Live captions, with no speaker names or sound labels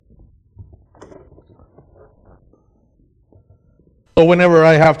So whenever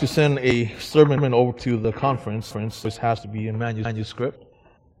I have to send a sermon over to the conference, this has to be in manuscript.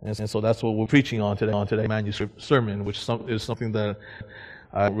 And so that's what we're preaching on today, manuscript sermon, which is something that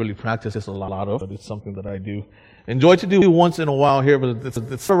I really practice a lot of, but it's something that I do enjoy to do once in a while here, but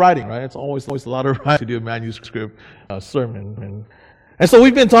it's for writing, right? It's always a lot of writing to do a manuscript sermon. And so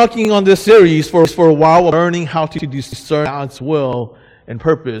we've been talking on this series for a while, learning how to discern God's will and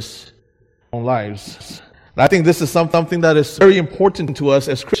purpose in our lives. And I think this is something that is very important to us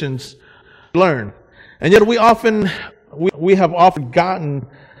as Christians to learn. And yet we have often gotten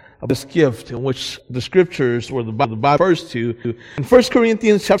this gift in which the scriptures or the Bible refers to in 1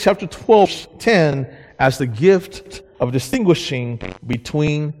 Corinthians chapter 12:10 as the gift of distinguishing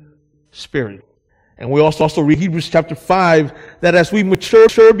between spirit. And we also read Hebrews chapter 5 that as we mature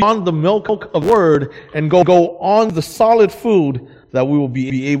beyond the milk of the word and go on the solid food, that we will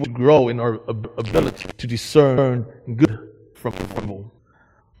be able to grow in our ability to discern good from evil.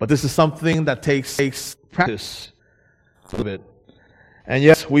 But this is something that takes practice a little bit. And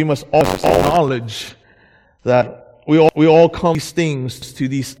yes, we must also acknowledge that we all come to these things, to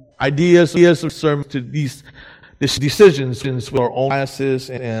these ideas of sermon, to these decisions with our own biases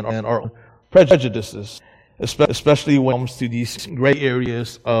and our own prejudices, especially when it comes to these gray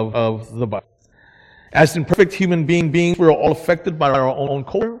areas of the Bible. As imperfect human beings, we're all affected by our own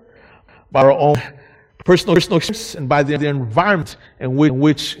culture, by our own personal experience, and by the environment in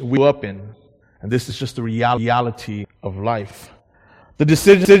which we grew up in. And this is just the reality of life. The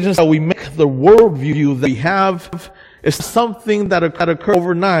decisions that we make, the worldview that we have, is something that occur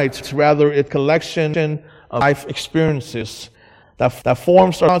overnight. It's rather a collection of life experiences that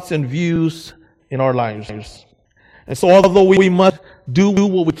forms our thoughts and views in our lives. And so although we must do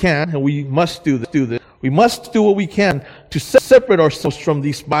what we can, and we must do this, we must do what we can to separate ourselves from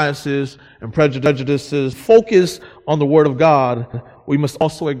these biases and prejudices, focus on the Word of God. We must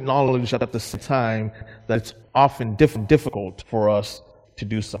also acknowledge at the same time that it's often difficult for us to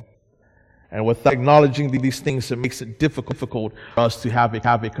do so. And without acknowledging these things, it makes it difficult for us to have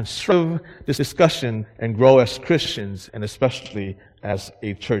a constructive discussion and grow as Christians, and especially as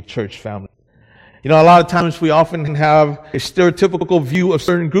a church family. You know, a lot of times we often have a stereotypical view of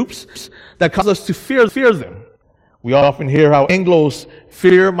certain groups that cause us to fear them. We often hear how Anglos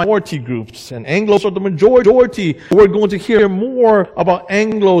fear minority groups, and Anglos are the majority. We're going to hear more about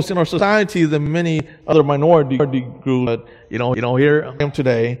Anglos in our society than many other minority groups. But, here I am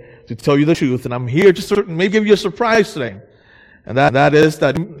today to tell you the truth, and I'm here to maybe give you a surprise today. And that is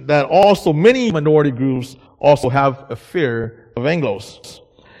that also many minority groups also have a fear of Anglos.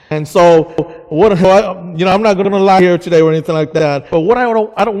 And so, I'm not going to lie here today or anything like that. But what I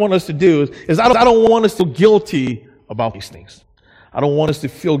don't want us to do is I don't want us to feel guilty about these things. I don't want us to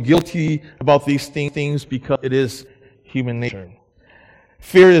feel guilty about these things because it is human nature.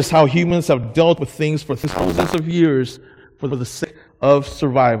 Fear is how humans have dealt with things for thousands of years for the sake of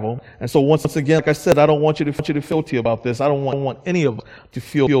survival. And so once again, like I said, I don't want you to feel guilty about this. I don't want any of us to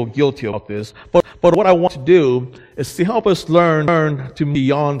feel guilty about this. But what I want to do is to help us learn to move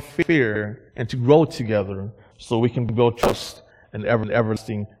beyond fear and to grow together so we can build trust and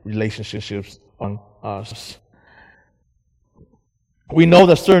everlasting relationships on us. We know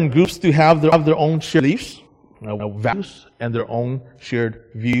that certain groups do have their own shared beliefs, values, and their own shared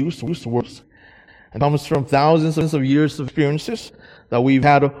views, words. And it comes from thousands of years of experiences that we've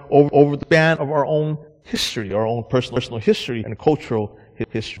had over the span of our own history, our own personal history and cultural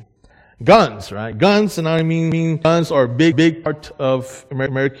history. Guns, right? Guns, and I mean guns are a big part of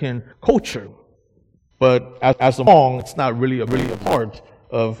American culture. But as a long, it's not really a part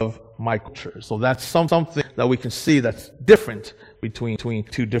of my culture. So that's something that we can see that's different between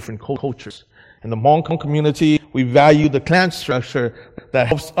two different cultures. In the Hmong community, we value the clan structure that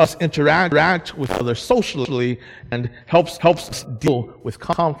helps us interact with others socially and helps us deal with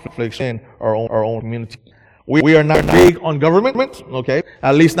conflicts in our own community. We are not big on government, okay?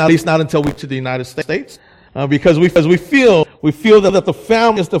 At least not until we get to the United States, because we feel that the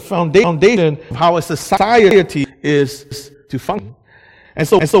family is the foundation of how a society is to function. And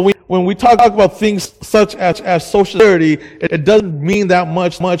so when we talk about things such as social security, it doesn't mean that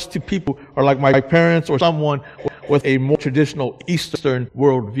much to people or like my parents or someone with a more traditional Eastern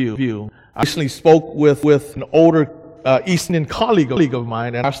worldview. I recently spoke with an older Eastern colleague of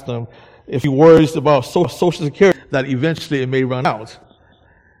mine and asked them if he worries about social security that eventually it may run out.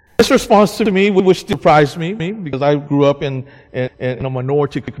 His response to me, which surprised me because I grew up in a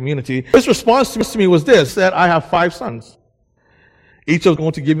minority community, his response to me was this: that I have 5 sons. Each of them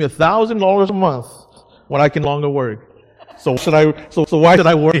going to give me $1,000 a month when I can no longer work. So why should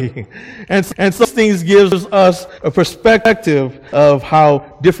I worry? And some things gives us a perspective of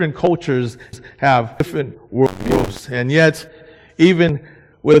how different cultures have different worldviews. And yet, even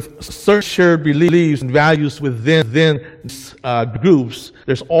with certain shared beliefs and values within groups,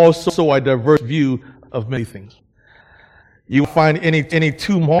 there's also a diverse view of many things. You won't find any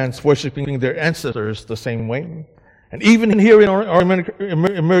two Hmongs worshiping their ancestors the same way. And even here in our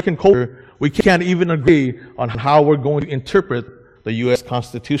American culture, we can't even agree on how we're going to interpret the U.S.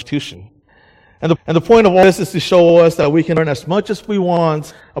 Constitution. And the point of all this is to show us that we can learn as much as we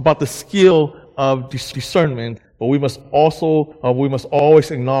want about the skill of discernment, but we must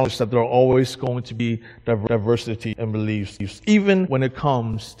always acknowledge that there are always going to be diversity in beliefs, even when it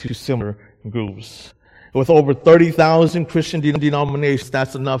comes to similar groups. With over 30,000 Christian denominations,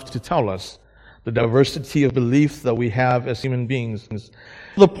 that's enough to tell us the diversity of beliefs that we have as human beings.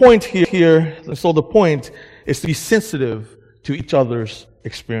 The point is to be sensitive to each other's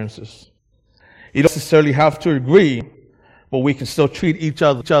experiences. You don't necessarily have to agree, but we can still treat each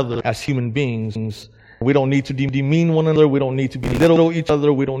other as human beings. We don't need to demean one another. We don't need to belittle each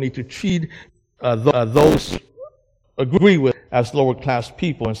other. We don't need to treat those agree with as lower class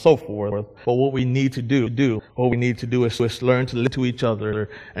people and so forth. But what we need to do is learn to listen to each other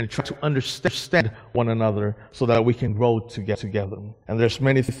and try to understand one another so that we can grow together. And there's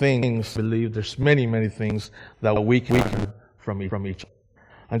many things, I believe, there's many things that we can learn from each other.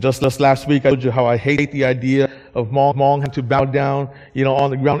 And just last week, I told you how I hate the idea of Hmong having to bow down, on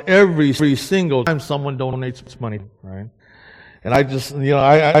the ground every single time someone donates money, right? And I just,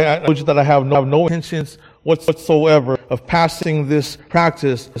 I told you that I have no intentions whatsoever of passing this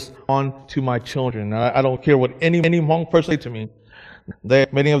practice on to my children. I don't care what any Hmong person say to me.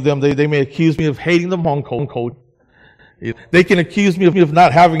 Many of them, they may accuse me of hating the Hmong code. They can accuse me of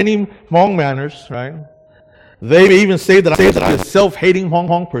not having any Hmong manners, right? They may even say that I'm a self-hating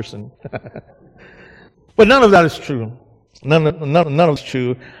Hmong person. But none of that is true. None of it's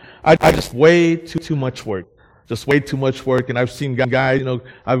true. I just way too much work. Just way too much work, and I've seen guys,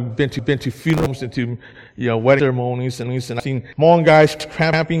 I've been to funerals and to, wedding ceremonies, and I've seen Hmong guys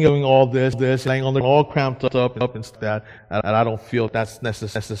cramping, doing all this, laying on there, all cramped up and that, and I don't feel that's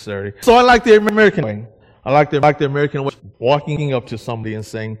necessary. So I like the American way. I like the American way, walking up to somebody and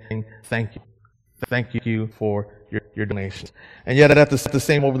saying, thank you for your donations. And yet, at the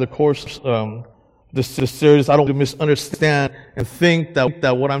same over the course, this series, I don't misunderstand and think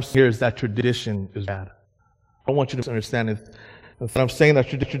that what I'm saying here is that tradition is bad. I want you to understand it. If I'm saying that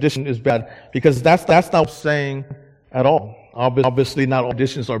tradition is bad, because that's not what I'm saying at all. Obviously, not all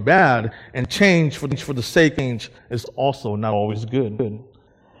traditions are bad, and change for the sake of change is also not always good.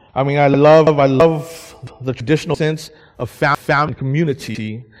 I mean, I love the traditional sense of family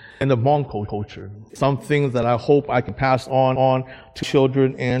community in the Hmong culture. Something that I hope I can pass on to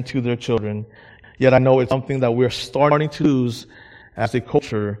children and to their children. Yet I know it's something that we're starting to lose as a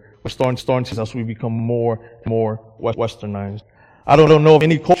culture. We're starting to as we become more and more westernized. I don't know of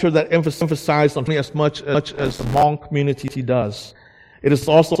any culture that emphasizes something as much as the Hmong community does. It is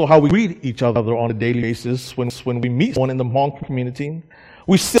also how we greet each other on a daily basis when we meet someone in the Hmong community.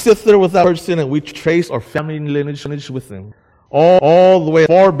 We sit there with that person and we trace our family lineage with them. All the way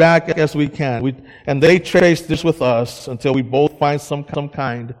far back as we can. And they trace this with us until we both find some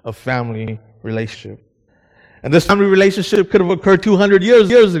kind of family relationship. And this family relationship could have occurred 200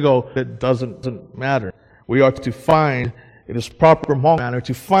 years ago. It doesn't matter. We are to find, it is proper Hmong manner,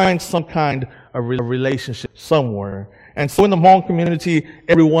 to find some kind of relationship somewhere. And so in the Hmong community,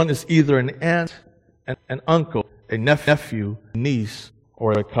 everyone is either an aunt, an uncle, a nephew, a niece,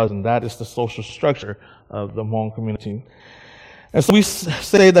 or a cousin. That is the social structure of the Hmong community. And so we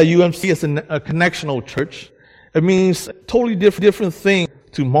say that UMC is a connectional church. It means a totally different thing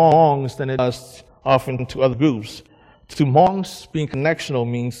to Hmongs than it does often to other groups. To Hmongs, being connectional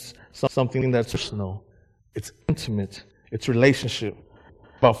means something that's personal. It's intimate. It's relationship,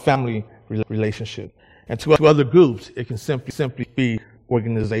 about family relationship. And to other groups, it can simply be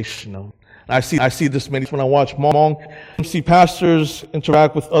organizational. And I see this many when I watch Hmong MC pastors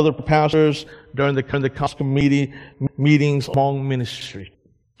interact with other pastors during the council committee meetings, Hmong ministry.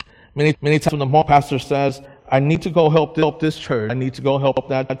 Many times when the Hmong pastor says, I need to go help this church, I need to go help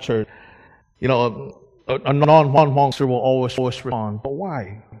that church, a non-Hmong pastor will always respond, but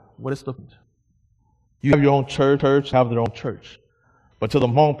why? What is the point? You have your own church, have their own church. But to the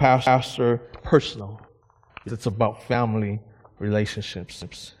Hmong pastor, personal. It's about family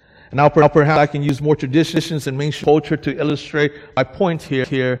relationships. And now perhaps I can use more traditions and mainstream culture to illustrate my point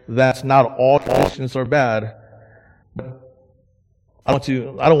here that not all traditions are bad. I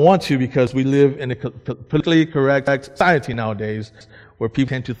don't want to because we live in a politically correct society nowadays where people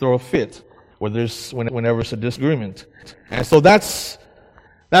tend to throw a fit whenever it's a disagreement. And so that's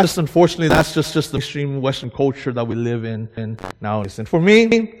unfortunately, that's just the extreme Western culture that we live in nowadays. And for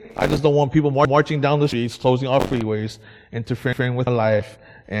me, I just don't want people marching down the streets, closing off freeways, interfering with my life,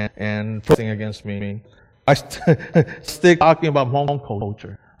 and protesting against me. I stick talking about Hmong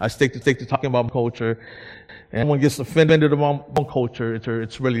culture. I stick to talking about culture. And when gets offended about Hmong culture,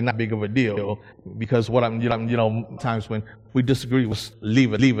 it's really not big of a deal because times when we disagree, we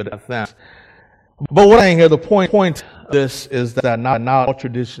leave it at that. But what I hear, the point of this is that not all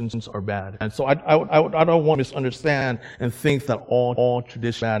traditions are bad. And so I don't want to misunderstand and think that all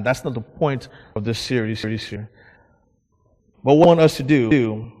traditions are bad. That's not the point of this series here. But what I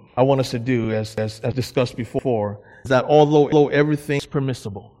want us to do, as discussed before, is that although everything is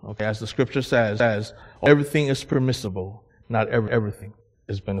permissible, okay, as the scripture says, everything is permissible, not everything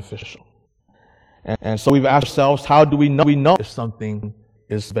is beneficial. And so we've asked ourselves, how do we know if something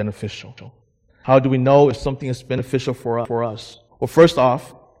is beneficial? How do we know if something is beneficial for us? Well, first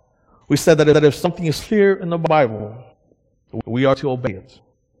off, we said that if something is clear in the Bible, we are to obey it.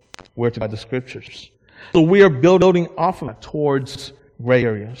 We're to obey the scriptures. So we are building off of it towards gray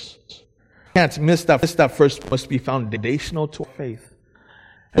areas. Can't miss that. That first must be foundational to our faith.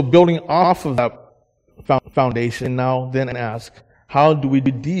 So building off of that foundation, now then ask, how do we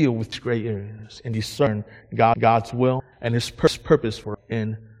deal with gray areas and discern God's will and His purpose for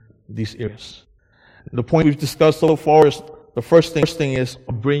in these areas? The point we've discussed so far is the first thing is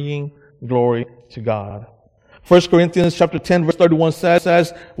bringing glory to God. 1 Corinthians chapter 10 verse 31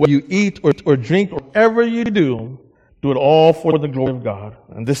 says, when you eat or drink, whatever you do it all for the glory of God.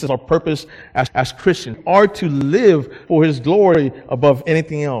 And this is our purpose as Christians, are to live for His glory above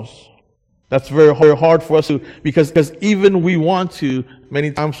anything else. That's very hard for us to, because even we want to,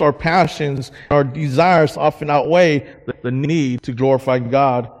 many times our passions, our desires often outweigh the need to glorify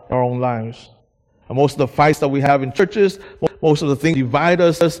God in our own lives. And most of the fights that we have in churches, most of the things that divide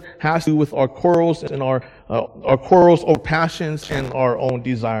us has to do with our quarrels and our quarrels over passions and our own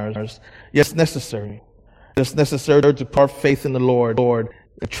desires. Yes, necessary. It's necessary to put our faith in the Lord, and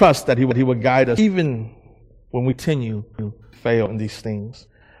trust that He would guide us even when we continue to fail in these things.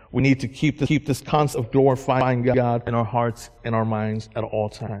 We need to keep this concept of glorifying God in our hearts and our minds at all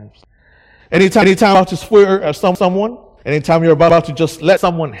times. Anytime you're about to swear at someone, anytime you're about to just let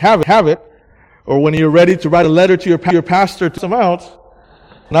someone have it, or when you're ready to write a letter to your pastor to some out.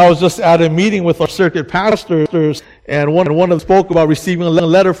 And I was just at a meeting with our circuit pastors, and one of them spoke about receiving a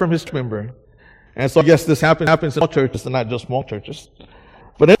letter from his member. And so I guess this happens in all churches and not just small churches.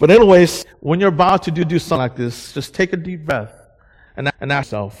 But anyways, when you're about to do something like this, just take a deep breath and ask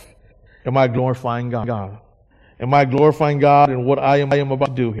yourself, am I glorifying God? Am I glorifying God in what I am about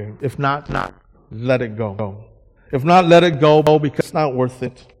to do here? If not, let it go. If not, let it go because it's not worth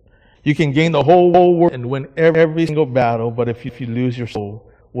it. You can gain the whole world and win every single battle, but if you lose your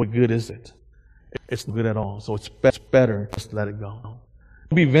soul, what good is it? It's not good at all. So it's better just let it go.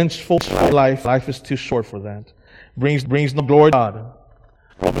 Don't be vengeful in life. Life is too short for that. Brings no glory to God.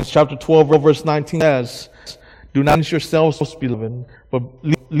 Romans chapter 12, verse 19 says, do not avenge yourselves, beloved, but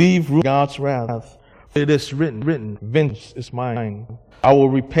leave room for God's wrath. It is written, vengeance is mine. I will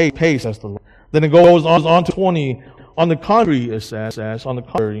repay, says the Lord. Then it goes on to 20. On the contrary, it says,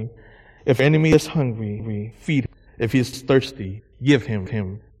 if your enemy is hungry, feed him. If he is thirsty, give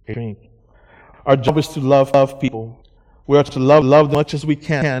him a drink. Our job is to love people. We are to love them much as we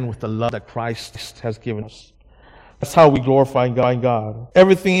can with the love that Christ has given us. That's how we glorify God.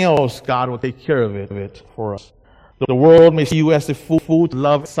 Everything else, God will take care of it for us. The world may see you as a fool to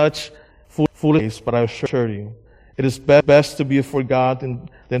love such foolish, but I assure you, it is best to be for God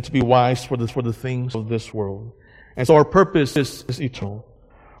than to be wise for the things of this world. And so our purpose is eternal.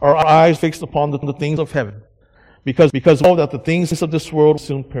 Our eyes fixed upon the things of heaven. Because all that the things of this world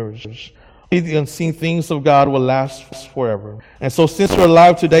soon perish. The unseen things of God will last forever. And so since you're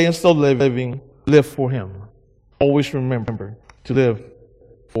alive today and still living, live for Him. Always remember to live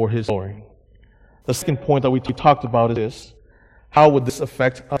for His glory. The second point that we talked about is how would this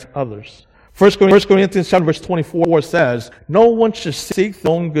affect others? 1 Corinthians chapter verse 24 says, no one should seek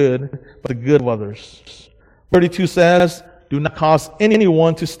their own good, but the good of others. 32 says, do not cause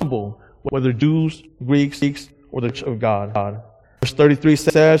anyone to stumble, whether Jews, Greeks, or the church of God. Verse 33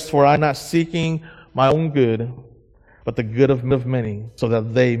 says, for I am not seeking my own good, but the good of many, so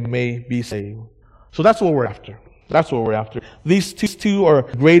that they may be saved. So that's what we're after. These two are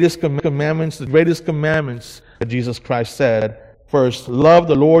greatest commandments, the greatest commandments that Jesus Christ said. First, love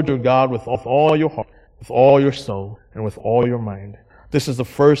the Lord your God with all your heart, with all your soul, and with all your mind. This is the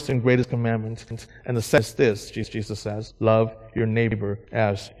first and greatest commandment. And the second is this, Jesus says, love your neighbor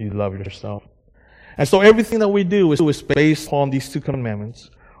as you love yourself. And so everything that we do is based on these two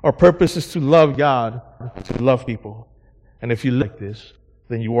commandments. Our purpose is to love God, to love people. And if you live like this,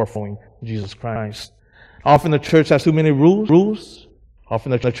 then you are following Jesus Christ. Often the church has too many rules.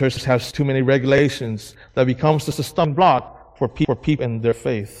 Often the church has too many regulations that becomes just a stumbling block for people in their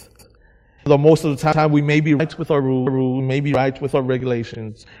faith. Though most of the time we may be right with our rules, we may be right with our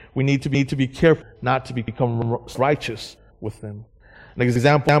regulations, we need to be careful not to become righteous with them. An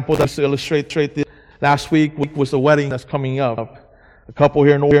example just to illustrate this, last week was the wedding that's coming up. A couple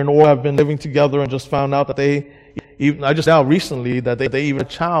here in Orlando have been living together and just found out that I just found out recently that they even had a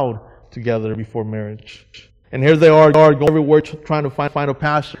child together before marriage. And here they are going everywhere trying to find a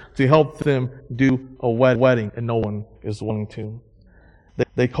pastor to help them do a wedding, and no one is willing to.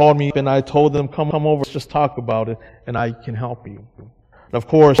 They called me and I told them, come over, let's just talk about it, and I can help you. And of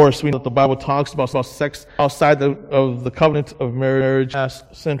course, we know that the Bible talks about sex outside of the covenant of marriage as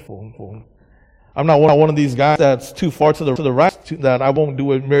sinful. I'm not one of these guys that's too far to the right, that I won't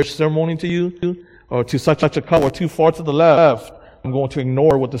do a marriage ceremony to you, or to such a couple, or too far to the left. I'm going to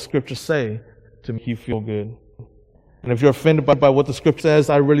ignore what the scriptures say to make you feel good. And if you're offended by what the scripture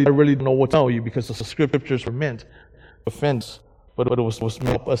says, I really don't know what to tell you, because the scriptures were meant to offend us, but it was meant to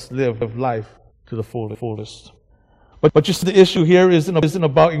help us live life to the fullest. But just the issue here isn't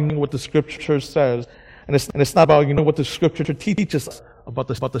about ignoring what the scripture says, and it's not about ignoring what the scripture teaches us about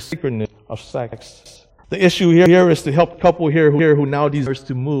the sacredness of sex. The issue here is to help a couple here who now desires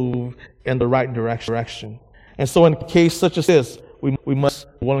to move in the right direction. And so in a case such as this, we must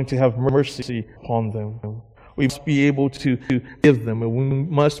be willing to have mercy upon them. We must be able to give them, and we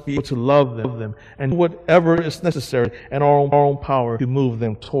must be able to love them, and do whatever is necessary in our own power to move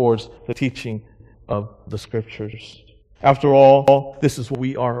them towards the teaching of the scriptures. After all, this is what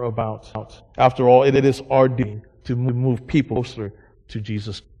we are about. After all, it is our duty to move people closer to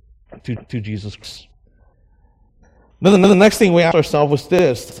Jesus Christ. Then the next thing we ask ourselves is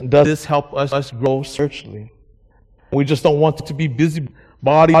this: does this help us grow spiritually? We just don't want to be busy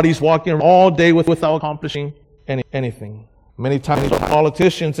bodies walking all day without accomplishing anything. Many times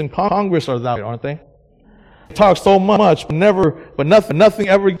politicians in Congress are that way, aren't they? They talk so much, but nothing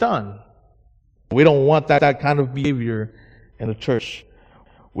ever done. We don't want that kind of behavior in the church.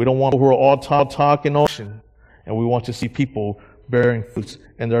 We don't want people who are all talk and ocean, and we want to see people bearing fruits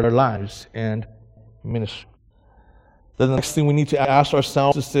in their lives and ministry. The next thing we need to ask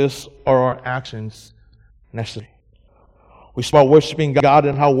ourselves is this: are our actions necessary? We spoke about worshiping God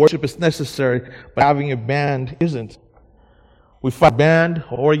and how worship is necessary, but having a band isn't. We fight band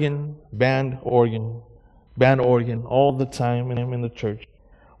organ all the time in the church.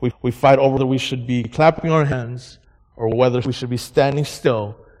 We fight over whether we should be clapping our hands or whether we should be standing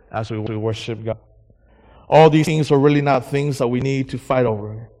still as we worship God. All these things are really not things that we need to fight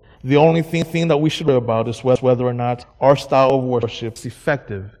over. The only thing that we should worry about is whether or not our style of worship is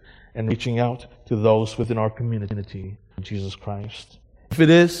effective in reaching out to those within our community, Jesus Christ. If it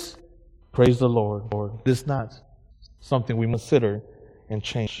is, praise the Lord. If it is not, something we must consider and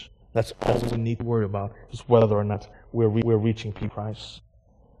change. That's all we need to worry about, is whether or not we're reaching Christ.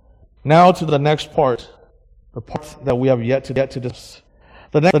 Now to the next part, the part that we have yet to get to this.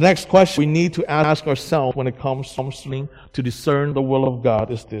 The next question we need to ask ourselves when it comes to discern the will of God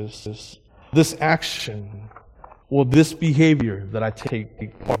is this: this action, will this behavior that I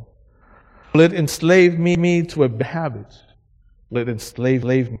take part in, will it enslave me to a habit? Will it enslave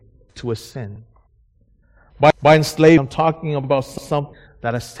me to a sin? By enslave, I'm talking about something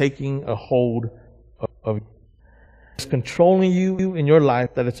that is taking a hold of you. It's controlling you in your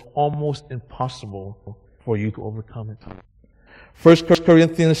life that it's almost impossible for you to overcome it. 1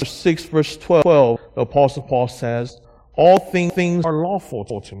 Corinthians 6 verse 12, the Apostle Paul says, all things are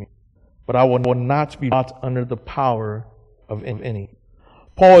lawful to me, but I will not be brought under the power of any.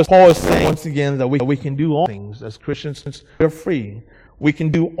 Paul is saying once again that we can do all things. As Christians, we're free. We can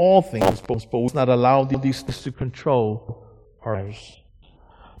do all things, but we must not allow these things to control our lives.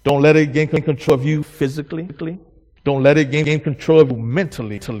 Don't let it gain control of you physically. Don't let it gain control of you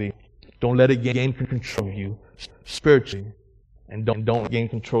mentally. Don't let it gain control of you spiritually. And don't gain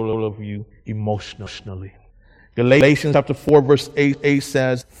control of you emotionally. Galatians chapter 4 verse 8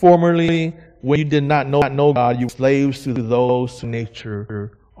 says, formerly, when you did not know God, you were slaves to those whose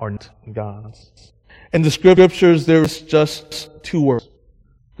nature are not God's. In the scriptures, there is just two worlds.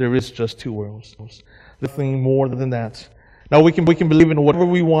 There is just two worlds. Nothing more than that. Now we can believe in whatever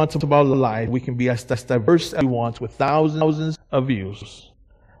we want about life. We can be as diverse as we want with thousands of views.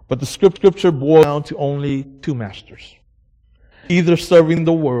 But the scripture boils down to only two masters. either serving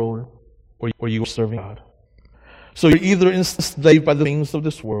the world or you are serving God. So you're either enslaved by the things of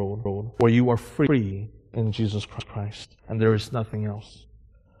this world or you are free in Jesus Christ. And there is nothing else.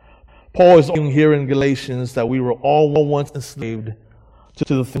 Paul is arguing here in Galatians that we were all once enslaved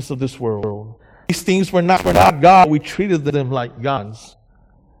to the things of this world. These things were not God. We treated them like gods.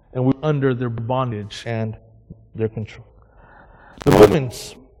 And we were under their bondage and their control. The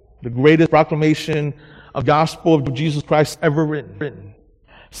movements, the greatest proclamation of gospel of Jesus Christ ever written,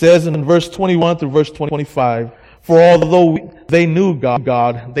 says in verse 21 through verse 25, for although they knew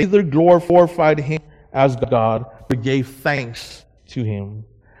God, they either glorified Him as God or gave thanks to Him.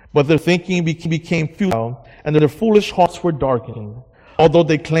 But their thinking became futile, and their foolish hearts were darkened. Although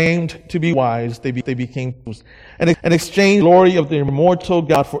they claimed to be wise, they became fools, and exchanged the glory of the immortal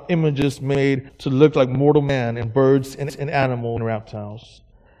God for images made to look like mortal man and birds and animals and reptiles.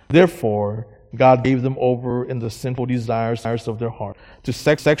 Therefore, God gave them over in the sinful desires of their heart to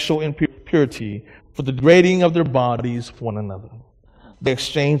sexual impurity, for the degrading of their bodies for one another. They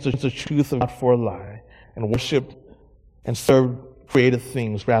exchanged the truth of God for a lie, and worshipped and served created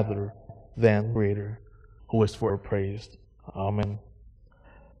things rather than the Creator, who is forever praised. Amen.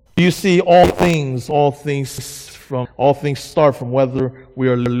 You see, all things start from whether we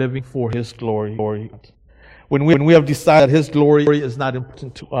are living for His glory. When we have decided that His glory is not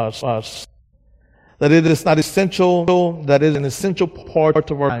important to us, that it is not essential, that it is an essential part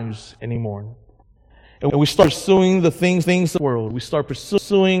of our lives anymore. And we start pursuing the things of the world. We start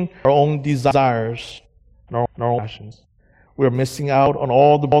pursuing our own desires and our own passions. We are missing out on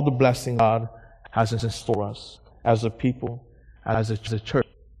all the blessings God has in store for us as a people, as a church,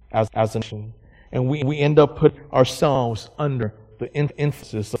 as a nation. And we end up putting ourselves under the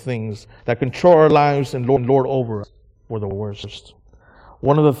influence of things that control our lives and lord over us for the worst.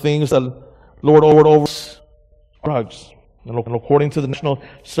 One of the things that lord over us are drugs. And according to the National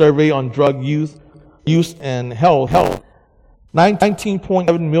Survey on Drug Use and Health,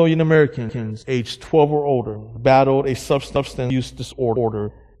 19.7 million Americans aged 12 or older battled a substance use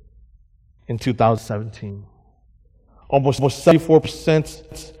disorder in 2017. Almost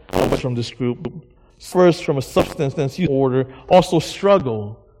 74% from this group suffers from a substance use disorder, also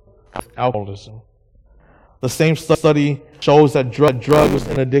struggle with alcoholism. The same study shows that drugs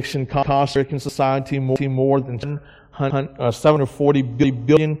and addiction cost American society more than $740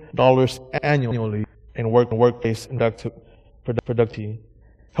 billion annually in workplace productivity,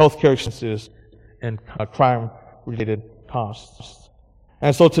 healthcare expenses, and crime-related costs.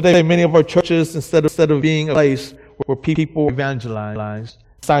 And so today, many of our churches, instead of being a place where people evangelize,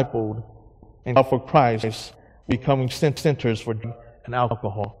 discipled, and for Christ, becoming centers for drug and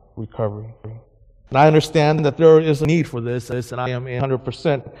alcohol recovery. And I understand that there is a need for this, and I am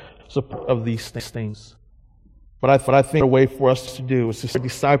 100% of these things. But I think a way for us to do is to start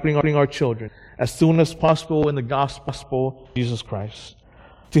discipling our children as soon as possible in the gospel of Jesus Christ,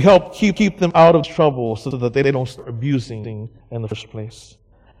 to help keep them out of trouble so that they don't start abusing in the first place.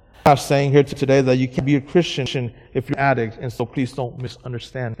 I'm not saying here today that you can't be a Christian if you're an addict, and so please don't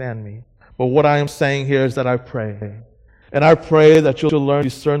misunderstand me. But what I am saying here is that I pray. And I pray that you'll learn to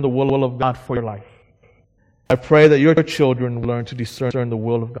discern the will of God for your life. I pray that your children will learn to discern the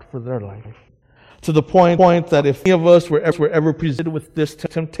will of God for their life. To the point that if any of us were ever presented with this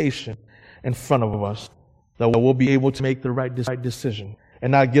temptation in front of us, that we'll be able to make the right decision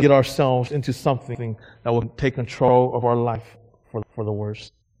and not get ourselves into something that will take control of our life for the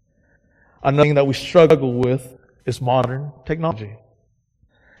worst. Another thing that we struggle with is modern technology.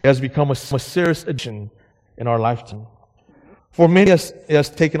 It has become a serious addiction in our lifetime. For many, it has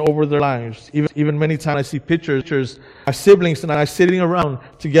taken over their lives. Even many times I see pictures, my siblings and I sitting around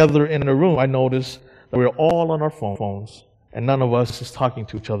together in a room, I notice that we're all on our phones, and none of us is talking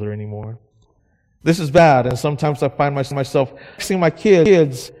to each other anymore. This is bad, and sometimes I find myself seeing my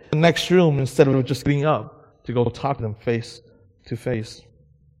kids in the next room instead of just getting up to go talk to them face to face.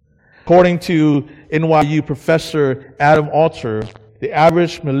 According to NYU professor Adam Alter, the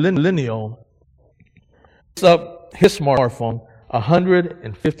average millennial picks up his smartphone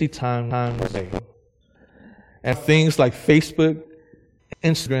 150 times a day. And things like Facebook,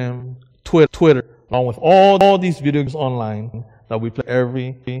 Instagram, Twitter, along with all these videos online that we play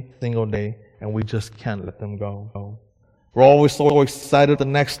every single day, and we just can't let them go. We're always so excited the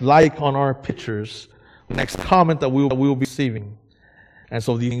next like on our pictures, the next comment that we will be receiving. And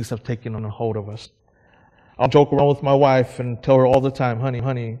so these things have taken on a hold of us. I'll joke around with my wife and tell her all the time,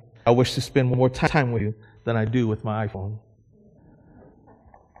 honey, I wish to spend more time with you than I do with my iPhone.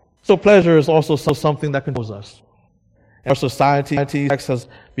 So pleasure is also something that controls us. In our society, sex has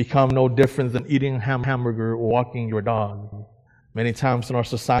become no different than eating a hamburger or walking your dog. Many times in our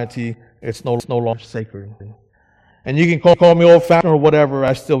society, it's no longer sacred. And you can call me old-fashioned or whatever,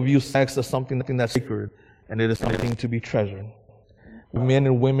 I still view sex as something that's sacred, and it is something to be treasured. Men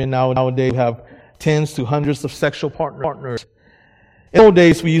and women nowadays have tens to hundreds of sexual partners. In old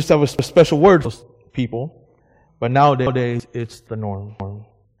days, we used to have a special word for people, but nowadays, it's the norm.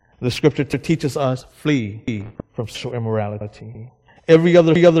 The Scripture teaches us, flee from sexual immorality. Every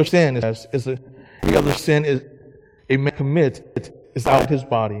other sin is a man commit is out of his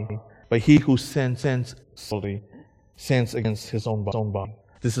body, but he who sins solely sins against his own body.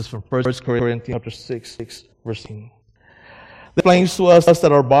 This is from 1 Corinthians chapter 6, verse 10. It explains to us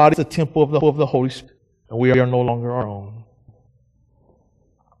that our body is a temple of the Holy Spirit, and we are no longer our own.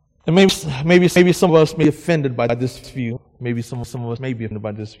 And maybe some of us may be offended by this view. Maybe some of us may be offended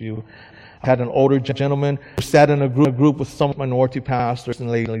by this view. I had an older gentleman who sat in a group with some minority pastors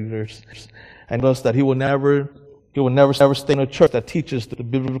and lay leaders, and told us that he will never stay in a church that teaches the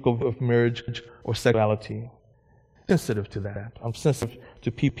biblical of marriage or sexuality. Sensitive to that. I'm sensitive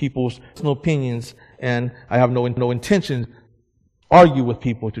to people's personal opinions, and I have no intention to argue with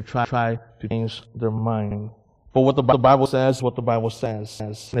people to try to change their mind. But what the Bible says,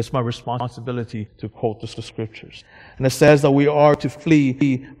 and it's my responsibility to quote the Scriptures. And it says that we are to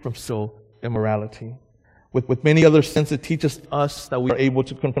flee from sexual immorality. With many other sins, it teaches us that we are able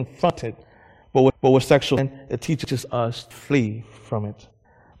to confront it. But with sexual sin, it teaches us to flee from it.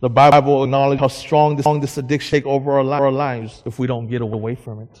 The Bible acknowledges how strong this addiction take over our lives if we don't get away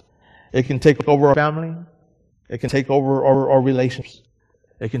from it. It can take over our family. It can take over our relationships.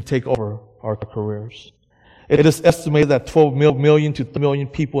 It can take over our careers. It is estimated that 12 million to 3 million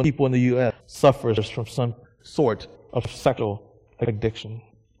people in the U.S. suffers from some sort of sexual addiction,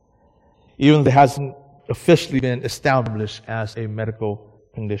 even if it hasn't officially been established as a medical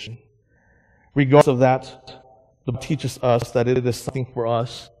condition. Regardless of that, the Bible teaches us that it is something for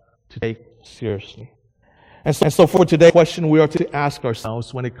us to take seriously. And so for today's question we are to ask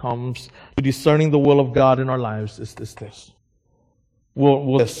ourselves when it comes to discerning the will of God in our lives is this.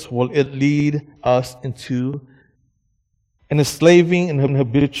 Will it lead us into an enslaving and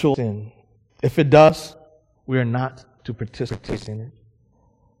habitual sin? If it does, we are not to participate in it.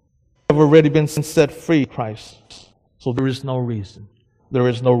 We have already been set free in Christ, so there is no reason. There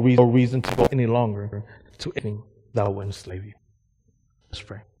is no reason to go any longer to anything that will enslave you. Let's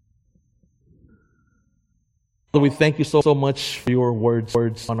pray. Father, we thank you so much for your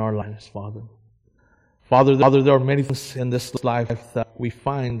words on our lives, Father. Father, there are many things in this life that we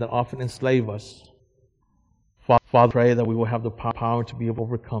find that often enslave us. Father, pray that we will have the power to be able to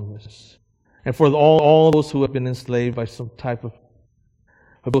overcome this. And for all those who have been enslaved by some type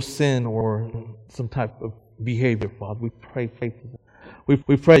of sin or some type of behavior, Father, we pray for them. We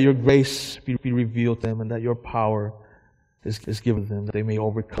pray that your grace be revealed to them and that your power is given them, that they may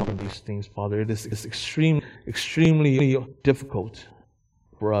overcome these things, Father. It is extremely difficult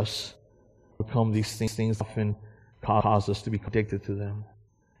for us to overcome these things. Often cause us to be addicted to them.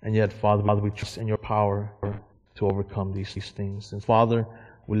 And yet, Father, we trust in your power to overcome these things. And Father,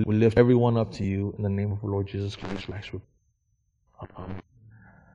 we lift everyone up to you in the name of the Lord Jesus Christ. Amen.